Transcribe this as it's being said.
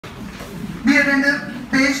Be attentive.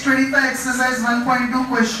 Page 25, exercise 1.2,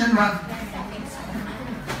 question 1.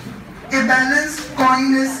 A balanced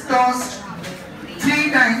coin is tossed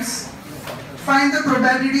 3 times. Find the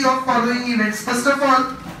probability of following events. First of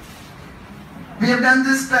all, we have done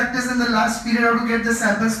this practice in the last period how to get the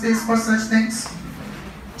sample space for such things.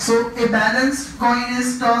 So a balanced coin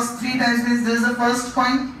is tossed 3 times means this is the first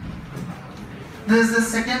coin, this is the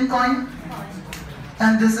second coin,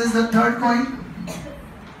 and this is the third coin.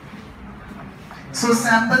 So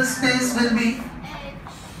sample space will be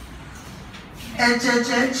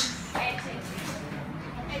HHH,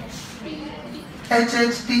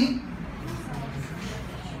 HHT,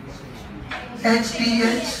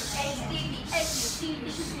 HTH,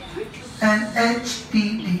 and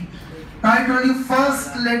HTT. Now I told you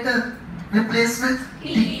first letter replace with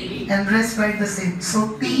T and rest write the same.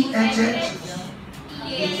 So THH,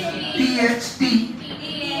 THT,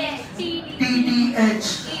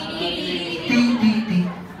 TTH, TTT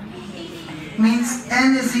means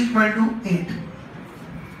N is equal to 8.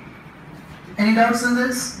 Any doubts on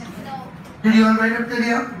this? Did you all write up till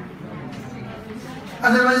here?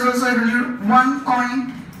 Otherwise also I told you 1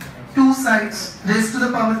 coin, 2 sides, raised to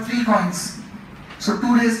the power 3 coins. So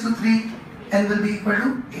 2 raised to 3, N will be equal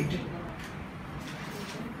to 8.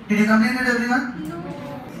 Did you complete it, everyone? No.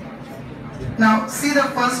 Now see the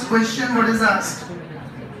first question what is asked.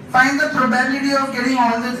 Find the probability of getting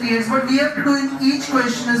all the 3 8s. What we have to do in each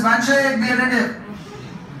question is What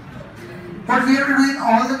we have to do in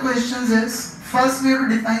all the questions is first we have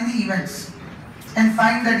to define the events and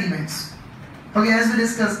find that events. Okay, as we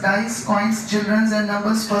discussed, dice, coins, children's and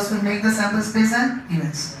numbers, first we'll make the sample space and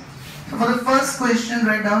events. So for the first question,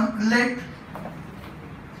 write down, let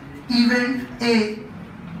event A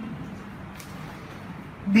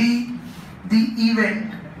be the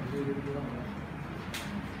event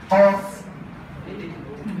of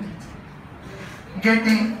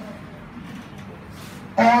getting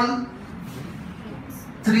all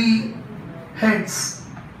 3 heads.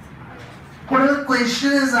 Whatever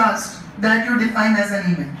question is asked, that you define as an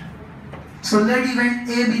event. So let event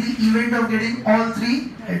A be the event of getting all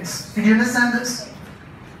 3 heads. Did you understand this?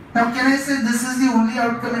 Now can I say this is the only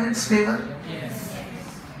outcome in its favor? Yes.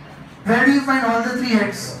 Where do you find all the 3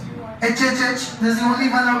 heads? HHH, this is the only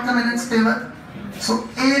one outcome in its favor. So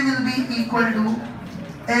A will be equal to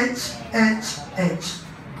HHH.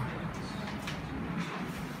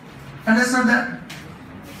 Understood that?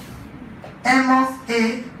 M of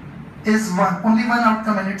A is 1, only one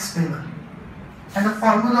outcome in its favor. And the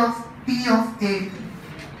formula of P of A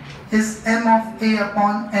is M of A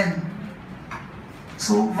upon N.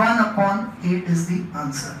 So 1 upon 8 is the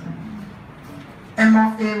answer. M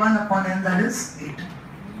of A 1 upon N, that is 8.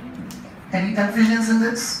 Any confusions in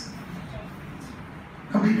this?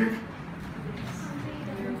 Completed?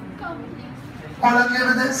 All are clear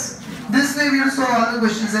with this? This way we will solve all the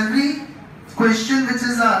questions. Every question which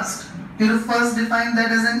is asked, we will first define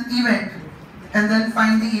that as an event and then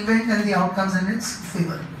find the event and the outcomes in its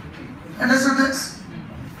favor. Understood this?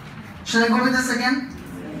 Shall I go with this again?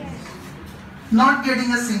 Not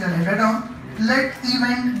getting a single head. Write down. Let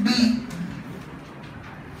event B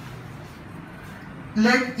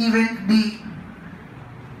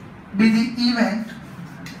be the event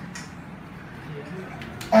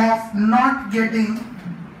of not getting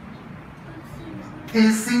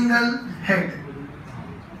a single head.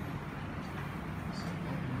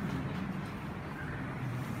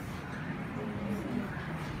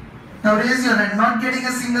 Now raise your hand. Not getting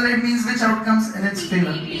a single head means which outcomes in its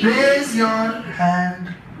favor? Raise your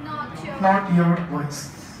hand. Not your voice.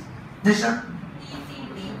 Disha?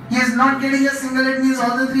 Yes, not getting a single head means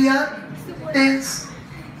all the 3 are tails.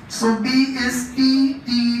 So B is T,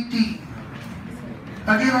 T, T.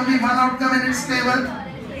 Again only one outcome in its favor.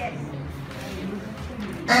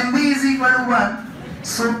 MB is equal to 1.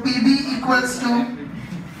 So PB equals to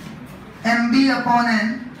MB upon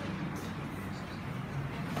N.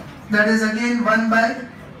 That is again 1 by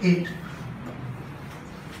 8.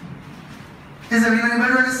 Is everyone able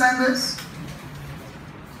to understand this?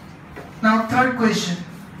 Now third question.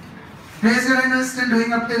 Raise your hand who is still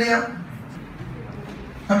doing up till here.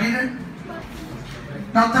 Completed?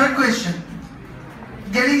 Now third question.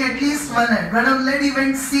 Getting at least 1 head. Madam, let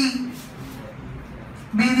event C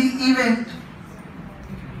be the event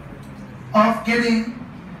of getting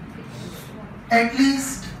at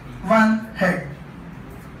least 1 head.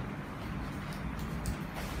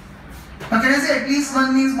 Now can I say at least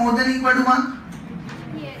 1 means more than equal to 1?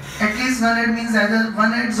 Yes. At least 1 head means either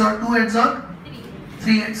 1 heads or 2 heads or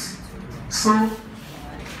 3 heads. So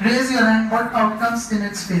raise your hand, what outcomes in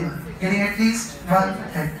its favor? Getting at least 1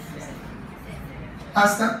 head.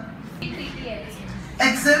 Ask them.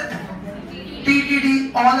 Except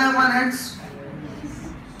TTD, all have one heads.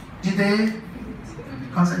 Jide,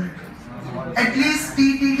 concentrate. At least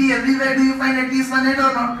TTD, everywhere do you find at least one head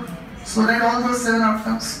or not? So write all those 7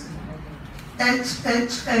 outcomes.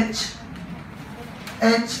 HHH,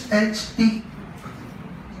 HHT,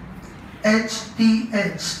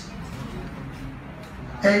 HTH,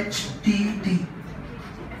 HTT,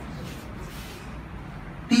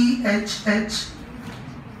 THH,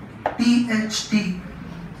 THT,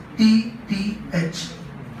 TTH.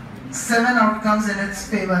 7 outcomes in its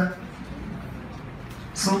favor.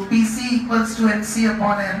 So PC equals to MC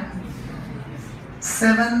upon N,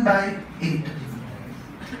 7 by 8.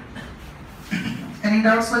 Any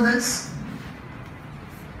doubts with this?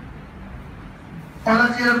 All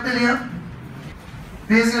are clear up till here?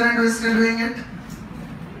 Raise your hand who is still doing it.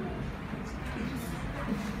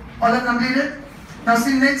 All are completed? Now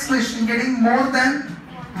see next question, getting more than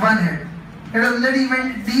one head. Let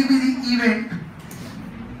event D be the event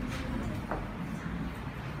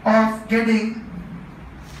of getting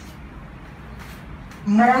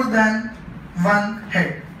more than one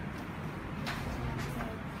head.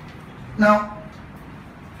 Now,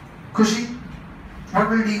 Khushi, what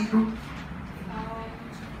will D include?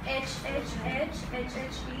 HHH,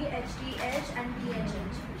 HHT, HTH and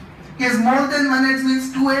THH. Yes, more than one heads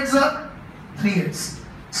means 2 heads or 3 heads.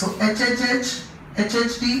 So HHH,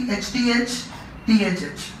 HHT, HTH,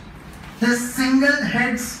 THH. This single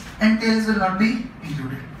heads and tails will not be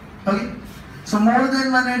included. Okay? So more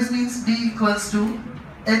than one heads means D equals to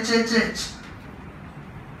HHH,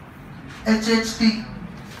 HHT,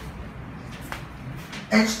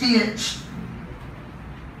 HTH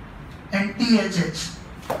and THH.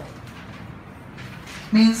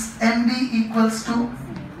 Means MD equals to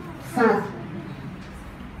 4.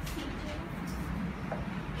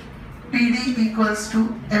 PD equals to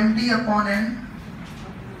MD upon N,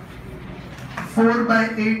 4 by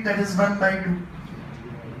 8, that is 1 by 2.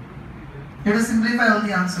 You have to simplify all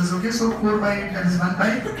the answers, okay? So 4 by 8, that is 1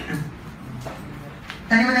 by 2.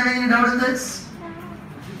 Anyone having any doubt in this?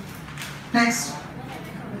 Next.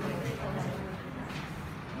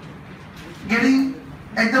 Getting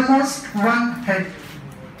at the most one head.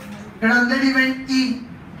 Let event E.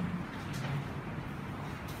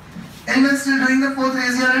 Anyone still doing the 4th,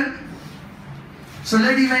 raise your hand. So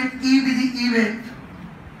let event E be the event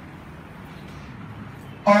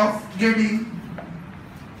of getting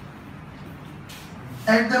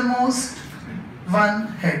at the most one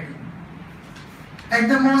head. At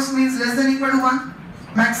the most means less than equal to 1.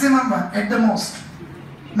 Maximum 1 at the most.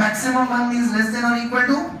 Maximum 1 means less than or equal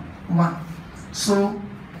to 1. So,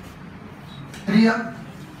 Riya,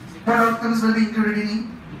 what outcomes will be included in E?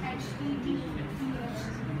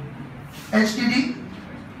 HTT,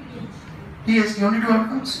 THT, only 2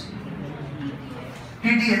 outcomes.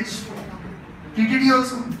 TTH, TTD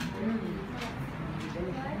also.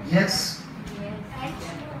 Yes.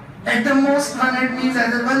 At the most, one head means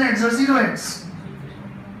either 1 heads or 0 heads.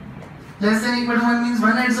 Less than equal to 1 means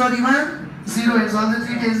 1 heads or even 0 heads. All the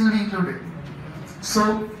 3 tails will be included.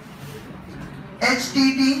 So,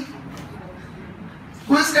 HTT,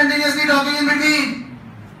 who is continuously talking in between?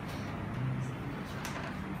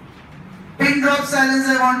 Pin drop silence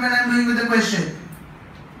I want when I am doing with the question.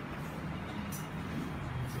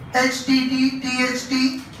 HTT,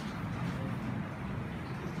 THT,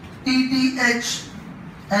 TTH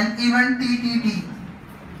and even TTT.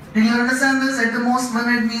 Did you understand this? At the most one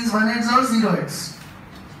head means 1 heads or 0 heads.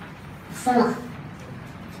 4.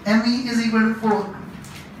 ME is equal to 4.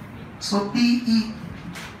 So PE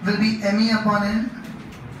will be ME upon N.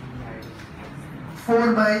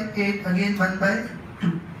 4 by 8, again 1 by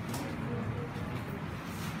 2.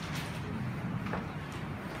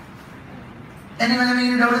 Anyone having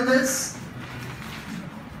any doubt in this?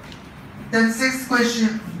 Then 6th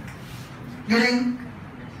question. Getting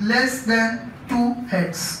less than 2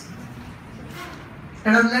 heads.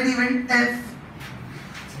 Let event F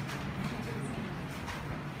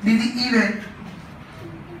be the event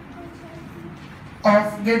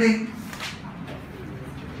of getting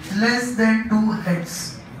less than 2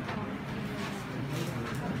 heads.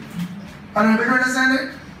 Are you able to understand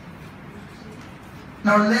it?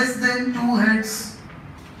 Now less than 2 heads.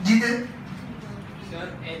 Jite?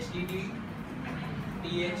 Sir, HTT,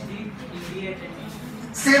 THT, TTH and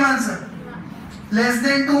TTH. Same answer. Less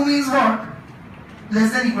than 2 means what?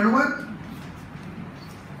 Less than equal to 1.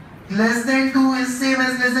 Less than 2 is same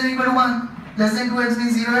as less than equal to 1. Less than 2 heads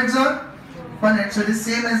means 0 heads or 1 head. So it is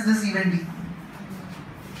same as this event D.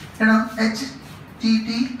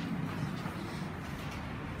 HTT,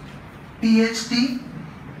 THT,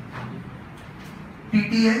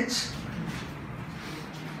 TTH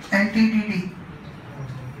and TTT.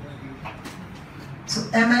 So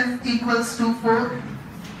MF equals to 4,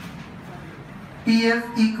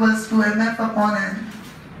 TF equals to MF upon N,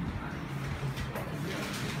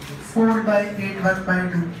 4 by 8, 1 by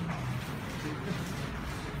 2.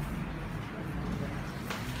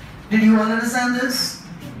 Did you all understand this?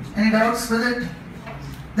 Any doubts with it?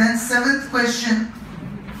 Then 7th question,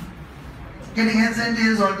 getting heads and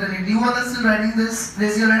tails alternate. You all are still writing this?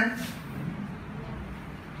 Raise your hand.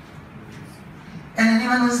 And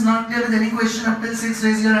anyone who is not clear with any question up till 6,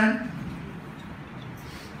 raise your hand.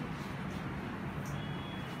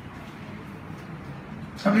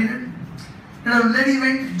 Completed? Now let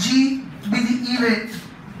event G be the event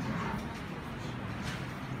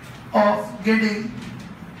of getting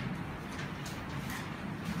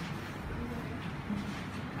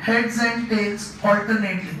heads and tails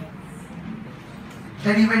alternately.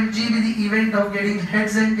 Let event G be the event of getting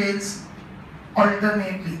heads and tails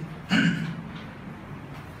alternately.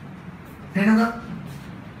 Renuka?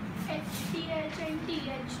 HTH and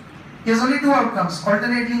TH. There's only two outcomes.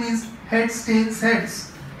 Alternately means heads, tails,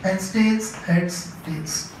 heads, and tails, heads,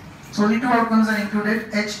 tails. So only two outcomes are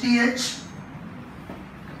included: HTH,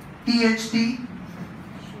 THT,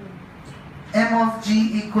 M of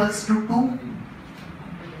G equals to 2,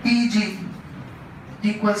 TG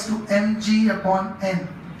equals to mg upon n.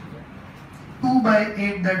 2 by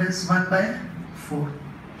 8, that is 1 by 4.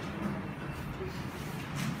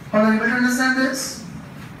 All are able to understand this?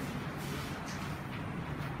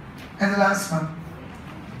 And the last one.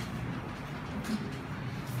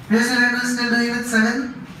 Raise your hand, will still doing with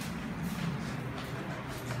 7.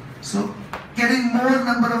 So, getting more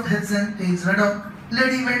number of heads and tails. Right on.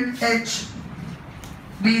 Let event H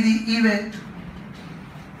be the event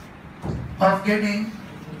of getting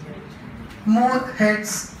more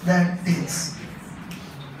heads than tails.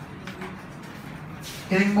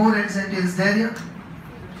 Getting more heads and tails there, yeah?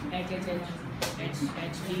 HHH,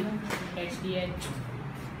 HHT, HDH,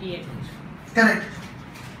 TH. Correct.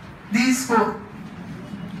 These four.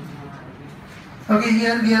 Okay,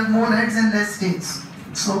 here we have more heads and less tails.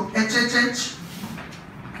 So HHH,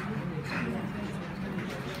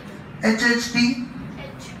 HHT,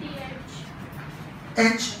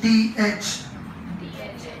 HTH,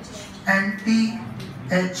 and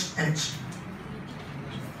THH.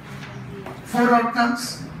 4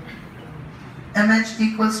 outcomes. MH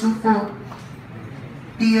equals to 4,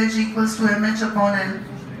 TH equals to MH upon N,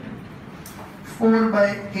 4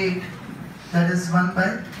 by 8, that is 1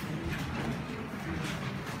 by.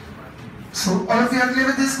 So all of you are clear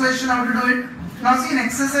with this question, how to do it? Now see, in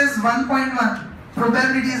exercise 1.1,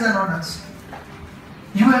 probabilities are not asked.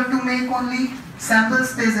 You have to make only sample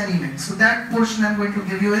space and events. So that portion I am going to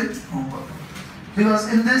give you in homework. Because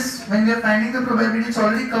in this, when we are finding the probability, it's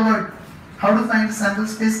already covered how to find the sample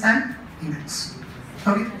space and events.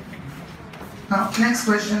 Okay. Now next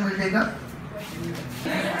question we'll take up.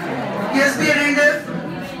 Yes, be attentive.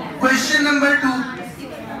 Question number 2.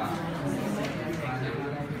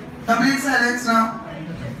 Complete silence now.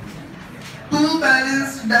 2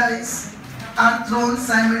 balanced dice are thrown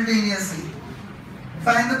simultaneously.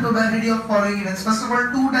 Find the probability of following events. First of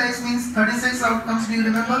all, 2 dice means 36 outcomes. Do you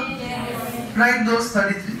remember? Yes. Write those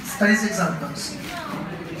 36 outcomes.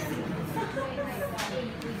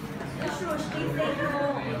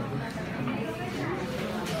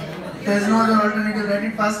 There is no other alternative. Write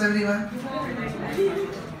it fast, everyone.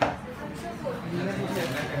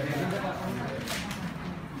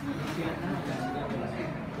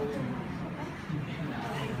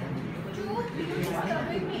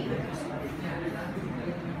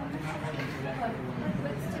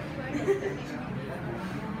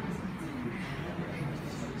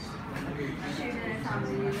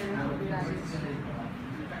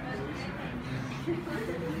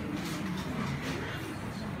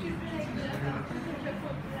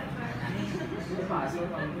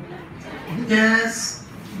 Yes.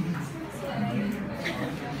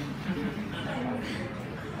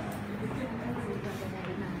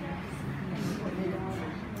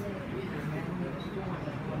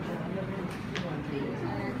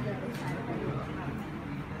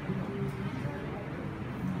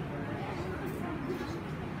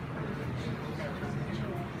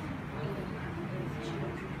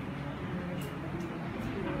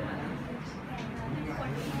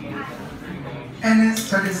 N is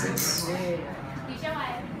 36.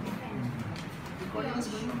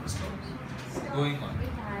 Going on.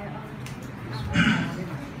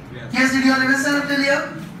 Yes, did you all understand up till here?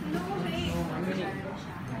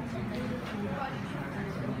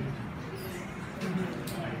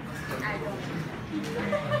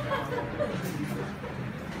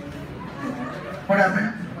 What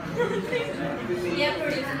happened? Yeah,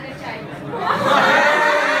 producing a child.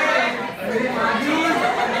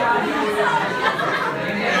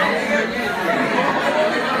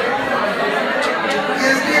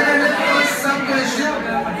 Yes, we have asked some question.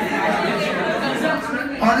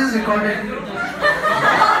 All is recorded.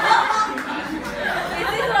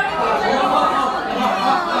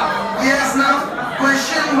 Yes, now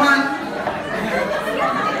question 1.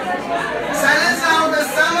 Silence now. The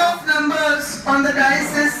sum of numbers on the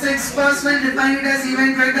dice is 6. First we'll define it as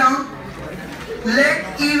event. Write down.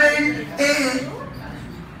 Let event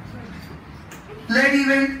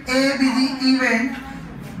A be the event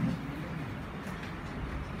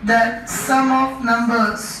that sum of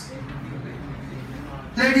numbers.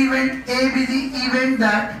 Let event A be the event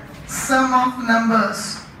that sum of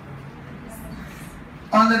numbers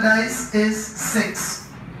on the dice is 6.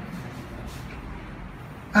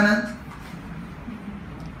 Anand,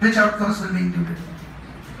 which outcomes will be included?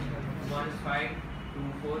 1 is 5,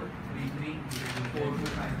 2, 4, 3, 3, 4, 2,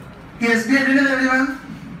 5. Yes, be attentive everyone.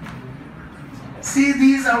 See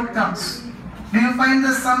these outcomes. Do you find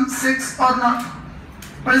the sum 6 or not?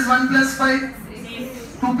 What is 1 plus 5?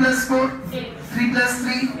 2 plus 4? 3 plus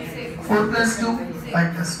 3? 4 plus 2?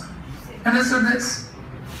 5 plus 1. Understood this?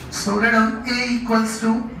 So write down A equals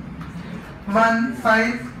to 1,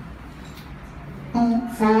 5, 2,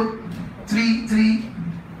 4, 3, 3,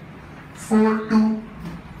 4, 2,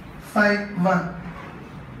 5, 1.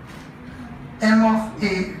 M of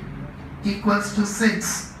A equals to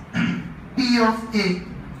 6. P of A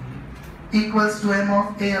equals to M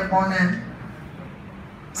of A upon N.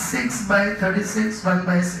 6 by 36, 1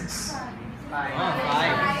 by 6.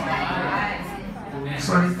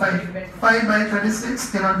 Sorry, 5. 5 by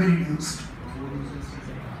 36 cannot be reduced.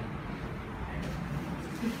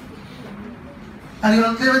 Are you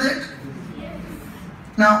all clear with it?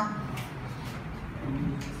 Now,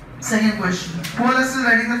 second question. Who else is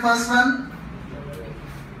writing the first one?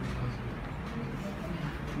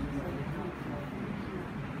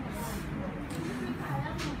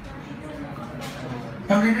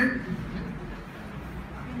 Completed?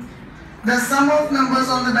 The sum of numbers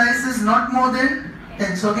on the dice is not more than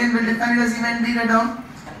 10. So again we'll define it as event B. Write down.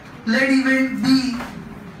 Let event B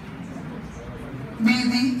be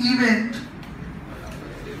the event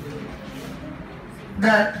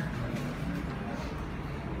that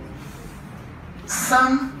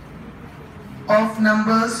sum of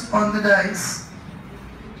numbers on the dice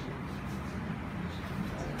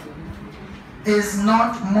is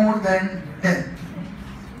not more than 10.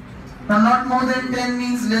 Now not more than 10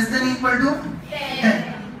 means less than equal to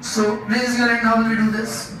 10. So raise your hand, how will we do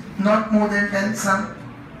this? Not more than 10 sum.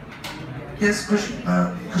 Yes,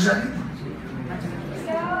 Kushali?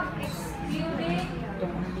 So, excluding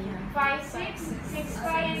 5, 6, 6,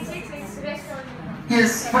 5 and 6, it's rest only.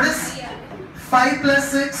 Yes, what is 5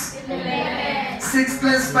 plus 6? 11. 6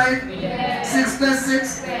 plus 5? 6 plus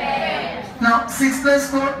 6? Now 6 plus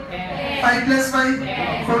 4? 5 plus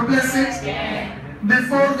 5? 4 plus 6?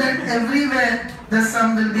 Before that, everywhere the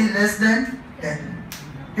sum will be less than 10.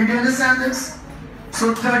 Did you understand this?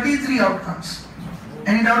 So 33 outcomes.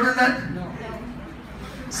 Any doubt in that? No.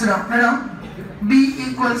 Sit down. Write down. B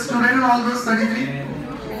equals to, write down all those 33.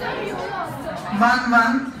 1,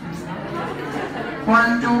 1,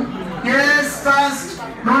 1, 2. Yes, fast.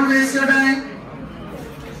 Don't waste your time.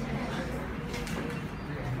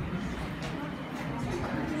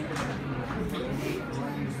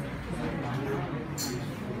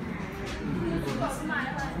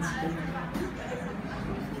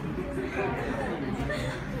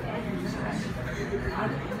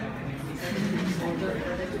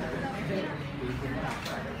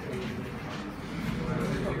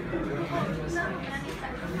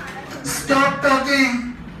 Stop talking.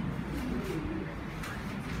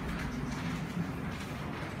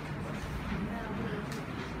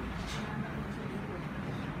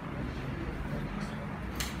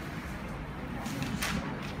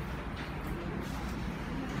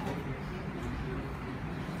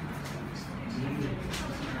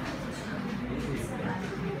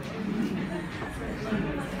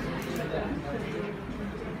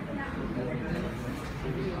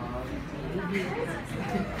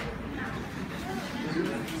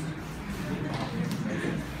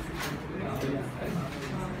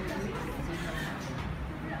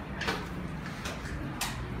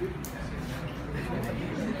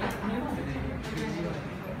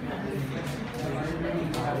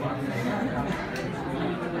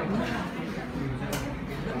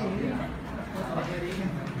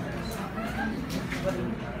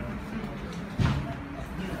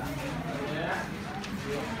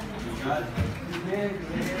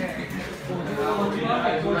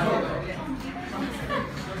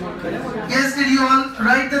 Yes, did you all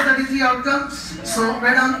write the 33 outcomes? So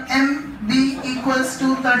write down MB equals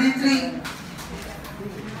to 33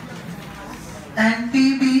 and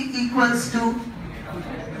PB equals to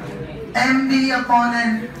MB upon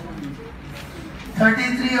N,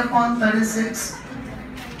 33 upon 36.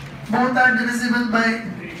 Both are divisible by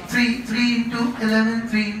 3, 3 into 11,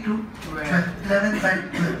 3 into 12, 11 by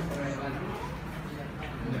 12.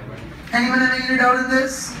 Anyone having any doubt in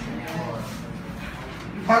this?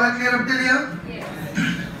 All are clear up till here?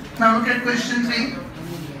 Now look at question 3.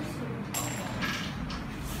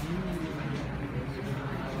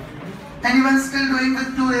 Anyone still doing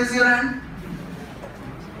with 2? Raise your hand.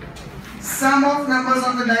 Sum of numbers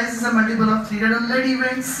on the dice is a multiple of 3. Let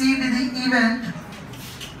event C be the event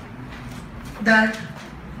that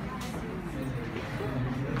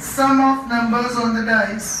sum of numbers on the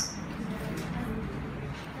dice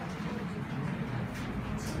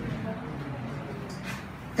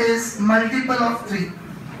is multiple of 3.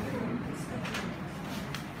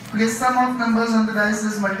 Okay, sum of numbers on the dice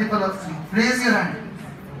is multiple of 3. Raise your hand.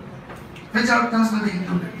 Which outcomes will be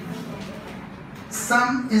included?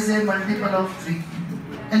 Sum is a multiple of 3.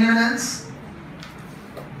 Anyone else?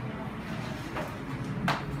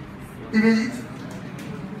 Divijit?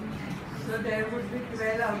 So there would be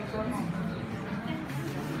 12 outcomes.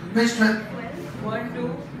 Which 12? 1, 2,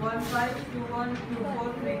 1, 5, 2, 1, 2,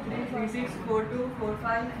 4, 3, 3, 3, 6, 4, 2, 4,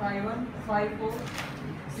 5, 5, 1, 5, 4,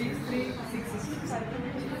 6, 3, 6, 6.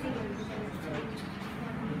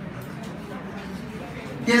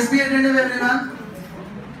 Yes, be attentive everyone.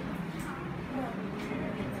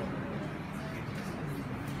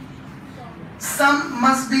 Sum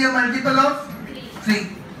must be a multiple of 3.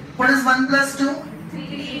 What is 1 plus 2?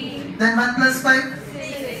 3. Then 1 plus 5?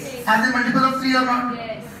 6. Are they multiple of 3 or not?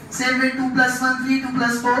 Yes. Same way 2 plus 1, 3, 2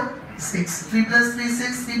 plus 4, 6. 3 plus 3,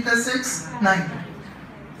 6, 3 plus 6, 9.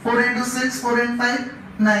 4 into 6, 4 and 5,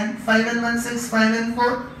 9. 5 and 1, 6, 5 and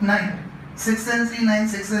 4, 9. 6 and 3, 9,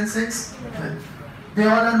 6 and 6, 12. They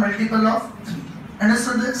all are multiple of 3.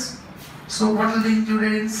 Understood this? So what will be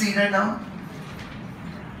included in C right now?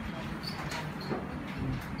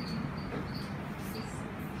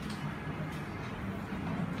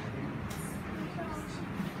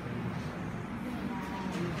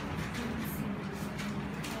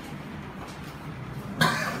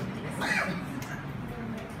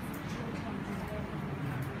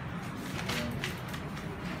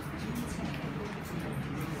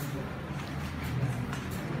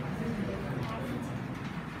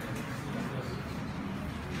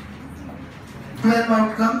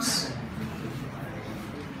 Outcomes.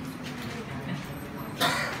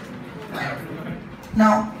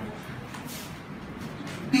 Now,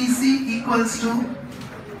 PC equals to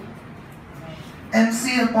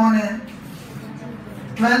MC upon N,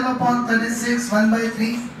 12 upon 36, 1 by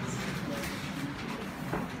 3.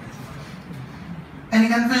 Any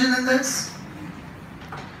confusion in this?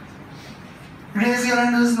 Raise your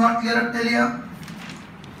hand who is not clear up till here.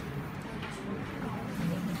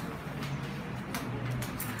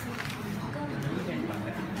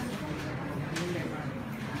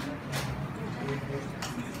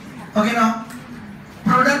 Okay, now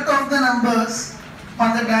product of the numbers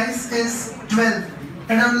on the dice is 12.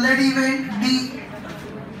 And let event D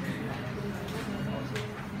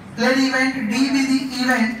be the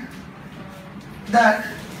event that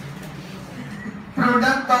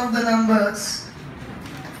product of the numbers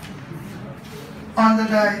on the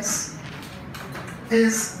dice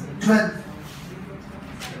is 12.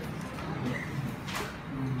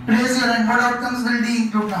 Raise your hand. What outcomes will D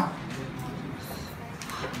include now?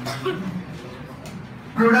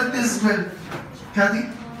 Product is 12. Khyati?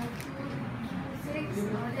 6,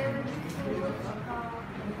 11,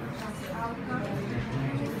 outcome.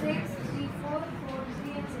 6, 3, 4, 4,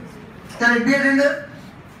 3 and 6. Correct. Be attentive.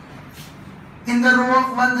 In the row of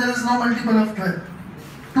 1 there is no multiple of 12.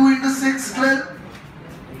 2 into 6, 12.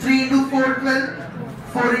 3 into 4,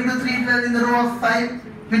 12. 4 into 3, 12. In the row of 5,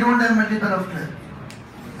 we don't have multiple of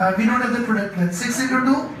 12. We don't have the product 12. 6 into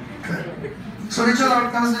 2, 12. So which all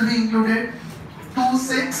outcomes will be included? 2,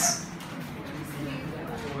 6,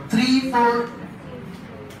 3, 4,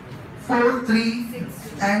 4, 3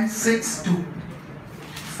 and 6, 2.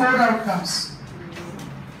 4 outcomes.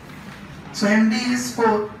 So MD is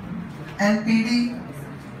 4 and PD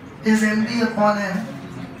is MD upon M.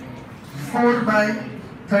 4 by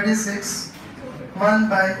 36, 1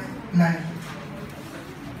 by 9.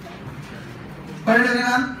 Got it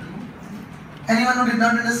everyone? Anyone who did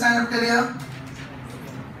not understand up till here?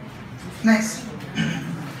 Next.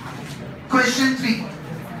 Question 3.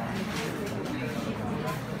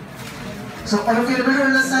 So all of you able to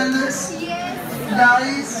understand this?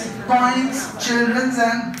 Dice, coins, children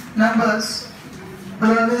and numbers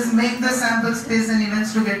will always make the sample space and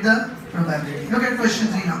events to get the probability. Look at question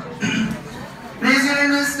 3 now. Raise your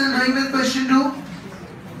hand who is still doing with question 2.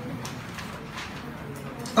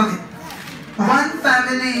 Okay. One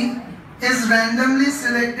family is randomly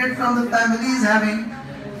selected from the families having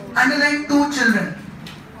underlined 2 children.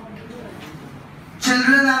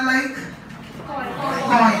 Children are like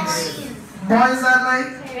coins. Boys are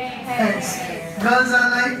like heads. Girls are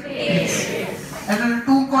like heads. And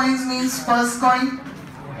 2 coins means first coin.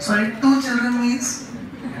 Sorry, 2 children means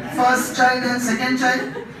first child and second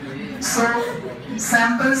child. So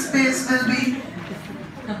sample space will be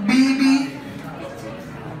BB,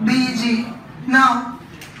 BG. Now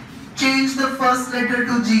change the first letter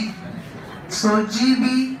to G. So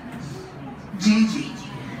GB, GG.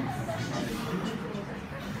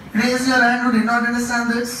 Raise your hand who did not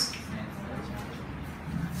understand this.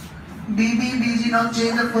 BB, BG, now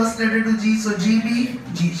change the first letter to G, so GB,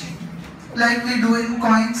 GG. Like we do in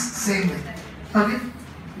coins, same way. Okay?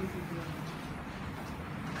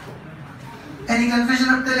 Any confusion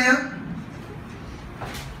up till here?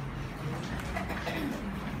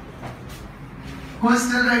 Who is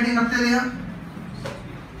still writing up till here?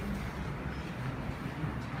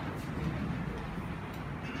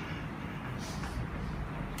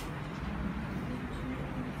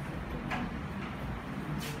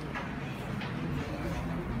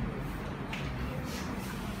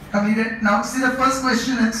 Completed. Now see, the first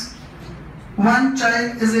question is, one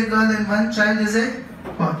child is a girl and one child is a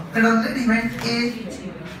boy. Let event A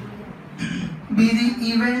be the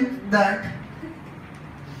event that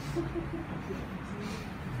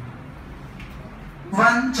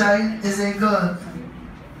one child is a girl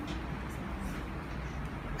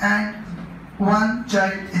and one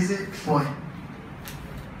child is a boy.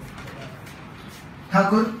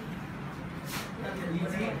 Thakur?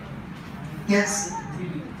 Yes.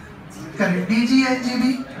 Correct. BG and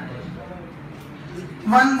GB.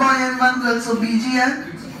 One boy and one girl. So BG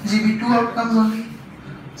and GB. 2 outcomes only.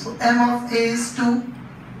 So M of A is 2.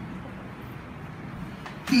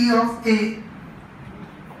 P of A.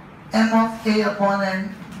 M of A upon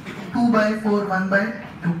N. 2 by 4, 1 by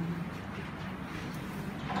 2.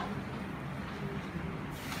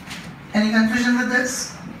 Any confusion with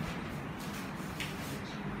this?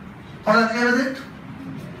 All are clear with it?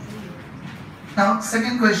 Now,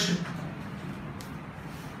 second question.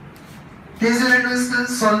 Raise your hand who is still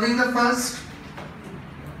solving the first.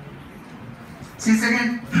 See,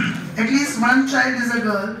 second. At least one child is a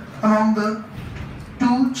girl among the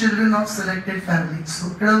 2 children of selected families. So,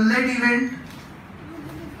 let event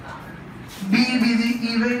B be the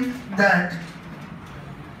event that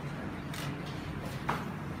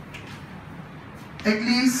at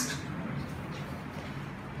least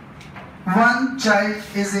one child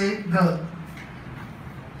is a girl.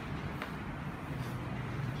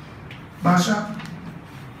 Basha?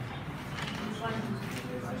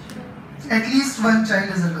 At least one child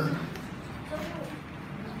is a girl.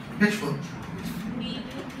 Which one?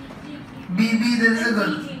 BB, there is a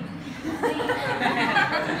girl.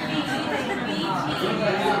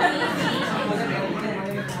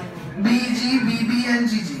 BG, BB and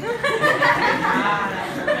GG.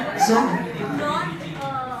 So?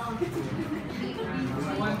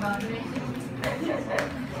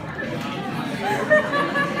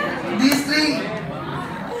 These 3.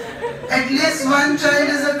 At least one child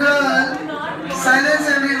is a girl. Silence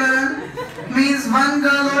everyone. Means one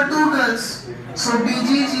girl or 2 girls. So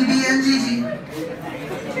BG, GB and GG.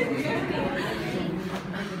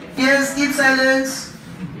 Yes, keep silence.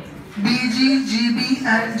 BG, GB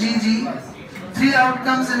and GG. 3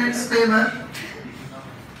 outcomes in its favor.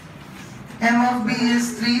 M of B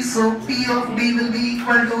is 3, so P of B will be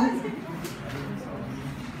equal to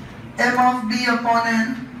M of B upon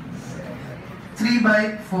N. 3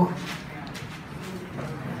 by 4.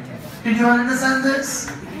 Did you all understand this?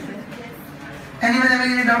 Anyone ever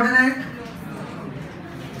get a doubt in it?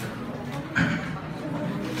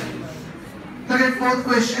 Look at 4th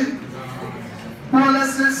question. Who all are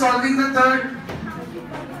still solving the 3rd?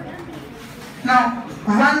 Now,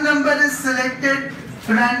 one number is selected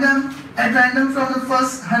at random from the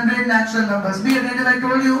first 100 natural numbers. Be attentive, I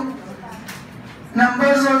told you.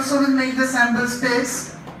 Numbers also will make the sample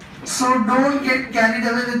space. So don't get carried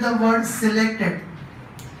away with the word selected.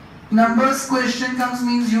 Numbers question comes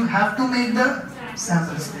means you have to make the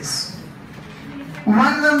sample space.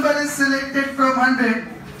 One number is selected from 100.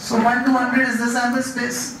 So 1 to 100 is the sample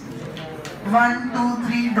space. 1, 2,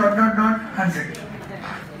 3, dot, dot, dot, 100.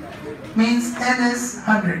 Means N is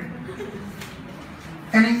 100.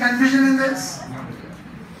 Any confusion in this?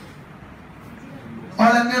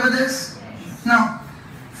 All okay with this? Now,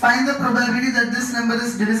 find the probability that this number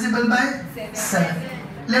is divisible by 7.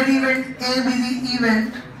 Let event A be the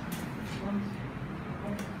event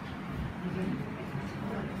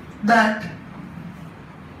that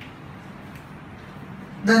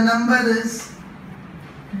the number is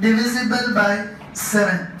divisible by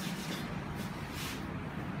 7.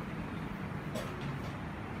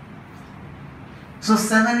 So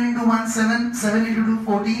 7 into 1, 7, 7 into 2,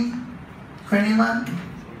 14, 21,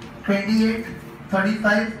 28,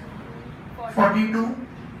 35, 42,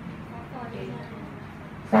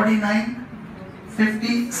 49,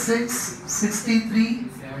 56, 63,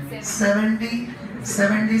 70,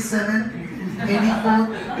 77,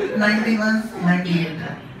 84, 91, 98.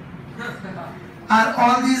 Are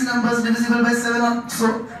all these numbers divisible by 7?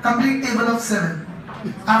 So complete table of 7.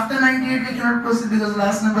 After 98 we cannot proceed because the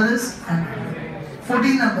last number is 100.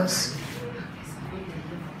 14 numbers.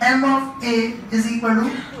 M of A is equal to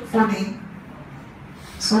 14.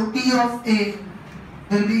 So P of A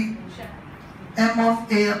will be M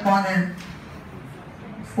of A upon N.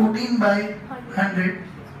 14 by 100,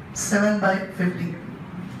 7 by 50.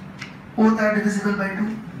 Both are divisible by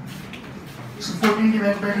 2. So 14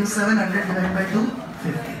 divided by 2, 700 divided by 2,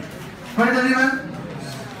 50. Got it everyone?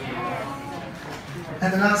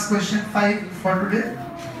 And the last question 5 for today.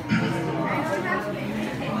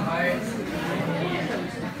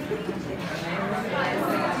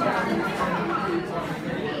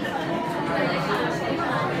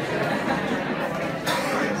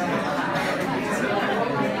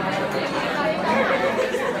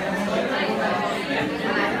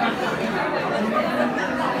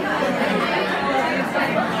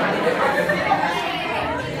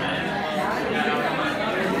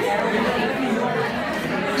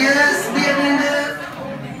 Yes, be attentive.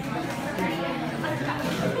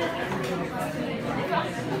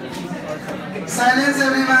 Silence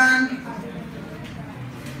everyone.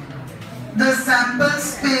 The sample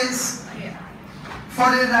space for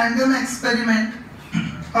a random experiment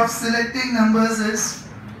of selecting numbers is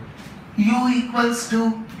U equals to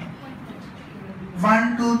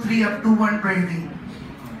 1, 2, 3 up to 120.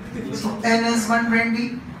 So N is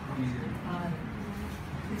 120.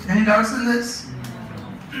 Any doubts in this?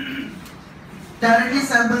 Directly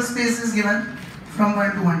sample space is given from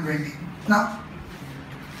 1 to 120. Now,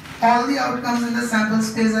 all the outcomes in the sample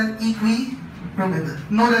space are equiprobable.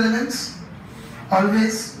 No relevance.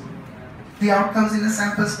 Always the outcomes in the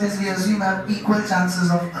sample space we assume have equal chances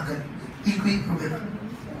of occurring. Equiprobable.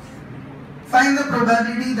 Find the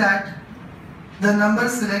probability that the number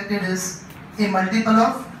selected is a multiple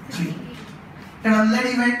of 3. And let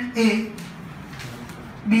event A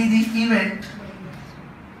be the event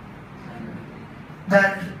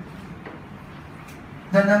that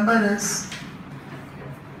the number is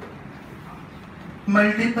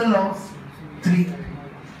multiple of 3.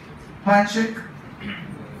 One check.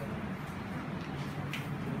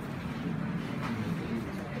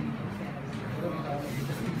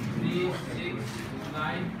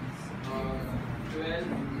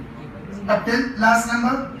 Up till last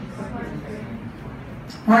number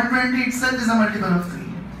 120 itself is a multiple of 3.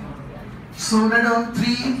 So write down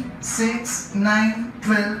 3, 6, 9,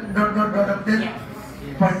 12, dot dot dot up till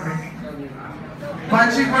 120. One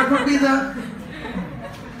check, what would be the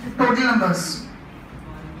total numbers?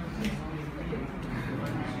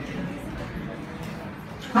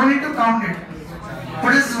 No need to count it.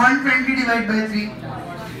 What is 120 divided by 3?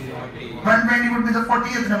 120 would be the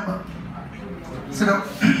 40th number. So now,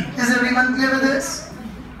 is everyone clear with this?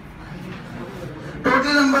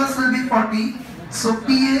 Total numbers will be 40. So PA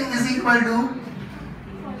is equal to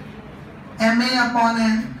MA upon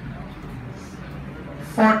N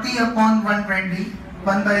 40 upon 120,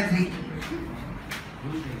 1 by 3.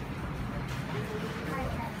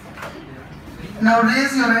 Now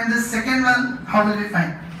raise your hand. The second one, how will we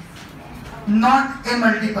find? Not a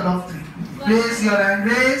multiple of 3. Raise your hand.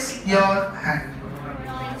 Raise your hand.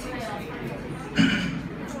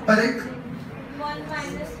 Correct? 1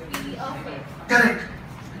 minus P of A. Correct.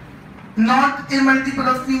 Not a multiple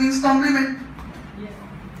of 3 means complement.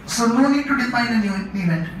 So no need to define a new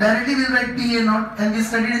event. Directly we'll write P A naught, and we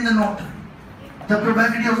studied in the note. The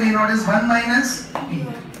probability of A naught is 1 minus P.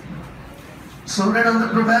 So write down the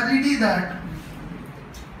probability that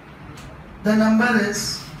the number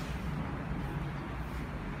is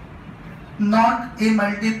not a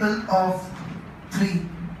multiple of 3.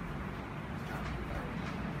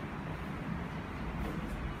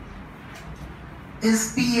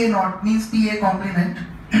 Is PA naught, means PA complement,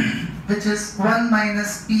 which is 1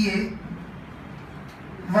 minus PA,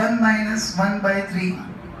 1 minus 1 by 3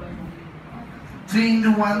 3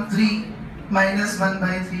 into 1, 3 minus 1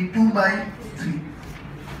 by 3, 2 by 3.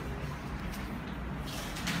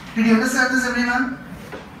 Did you understand this, everyone?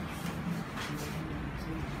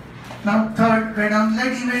 Now third, write down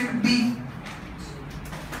let event B.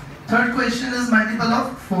 Third question is multiple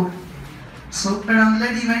of 4. So write down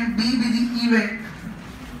let event B be the event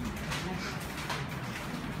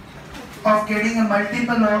of getting a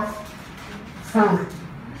multiple of 4.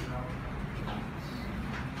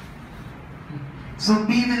 So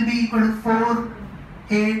B will be equal to 4,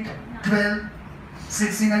 8, 12,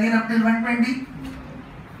 16 again up till 120.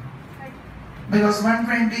 Because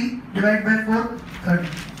 120 divided by 4, 30.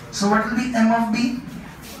 So what will be M of B?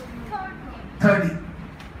 30.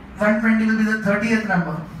 120 will be the 30th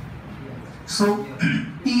number. So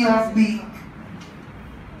P of B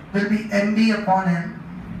will be MB upon M.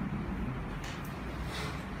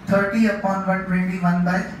 30 upon 121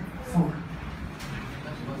 by 4.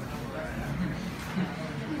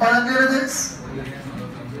 All of you with this?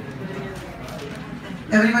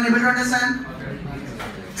 Everyone able to understand?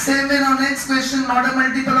 Same way now next question, not a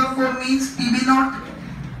multiple of 4 means PB naught.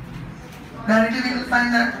 Directly we will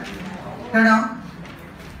find that. Write down.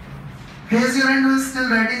 Raise your hand who is still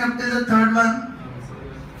writing up till the third one.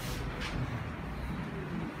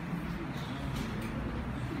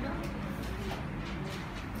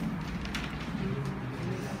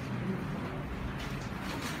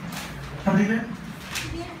 Completed?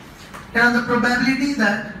 Now the probability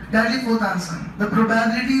that is fourth answer. The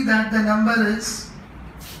probability that the number is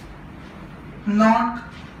not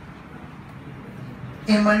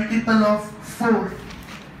a multiple of 4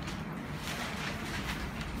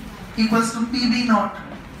 equals to PB naught.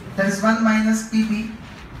 That is 1 minus PB.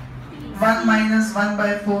 1 minus 1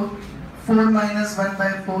 by 4. 4 minus 1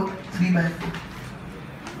 by 4. 3 by 4.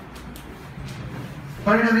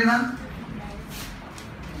 Got it, everyone?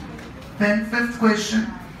 Then fifth question.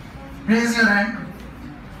 Raise your hand.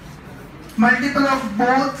 Multiple of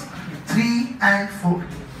both 3 and 4.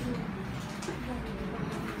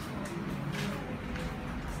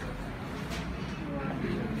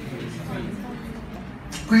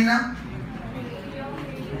 Queena?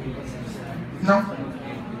 No.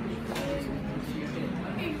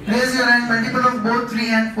 Raise your hand. Multiple of both 3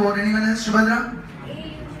 and 4. Anyone else? Shubhadra?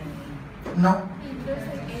 No.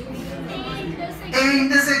 A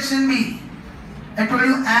intersection B. I told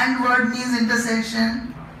you AND word means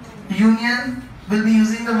intersection. Union will be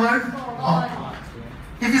using the word OR.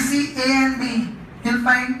 If you see A and B, you'll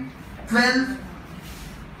find 12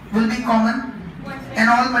 will be common and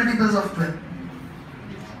all multiples of 12.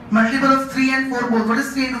 Multiple of 3 and 4 both. What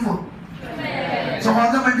is 3 into 4? 12. So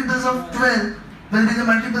all the multiples of 12 will be the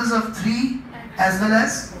multiples of 3 as well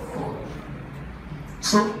as 4.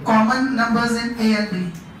 So common numbers in A and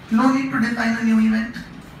B. No need to define a new event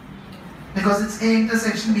because it's A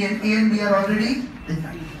intersection B and A and B are already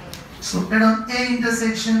defined. So let on A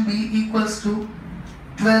intersection B equals to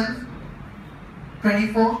 12,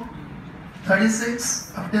 24,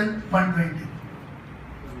 36 up till 120.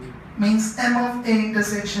 Means M of A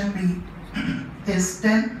intersection B is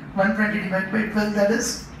 10, 120 divided by 12, that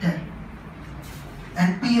is 10.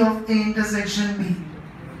 And P of A intersection B,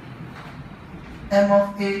 M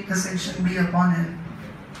of A intersection B upon N,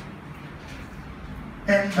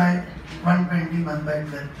 10 by 120, 1 by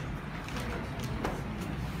 12.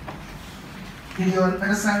 Did you all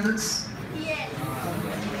understand this? Yes.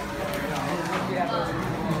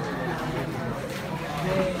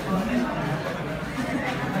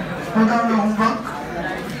 Put down the homework.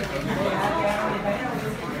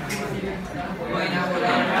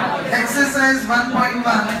 Exercise 1.1.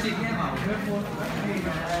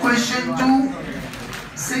 Question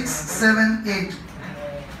 2, 6, 7, 8.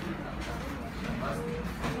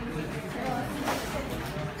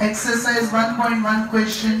 Exercise 1.1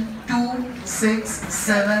 question 2, 6,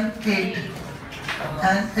 7, 8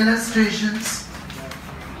 and illustrations.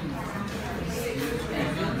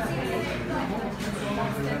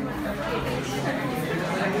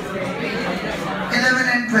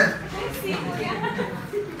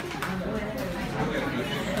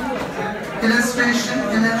 Illustration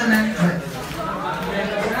 11 and 12.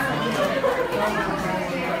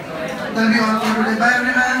 That'll be all for today. Bye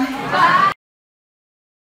everyone.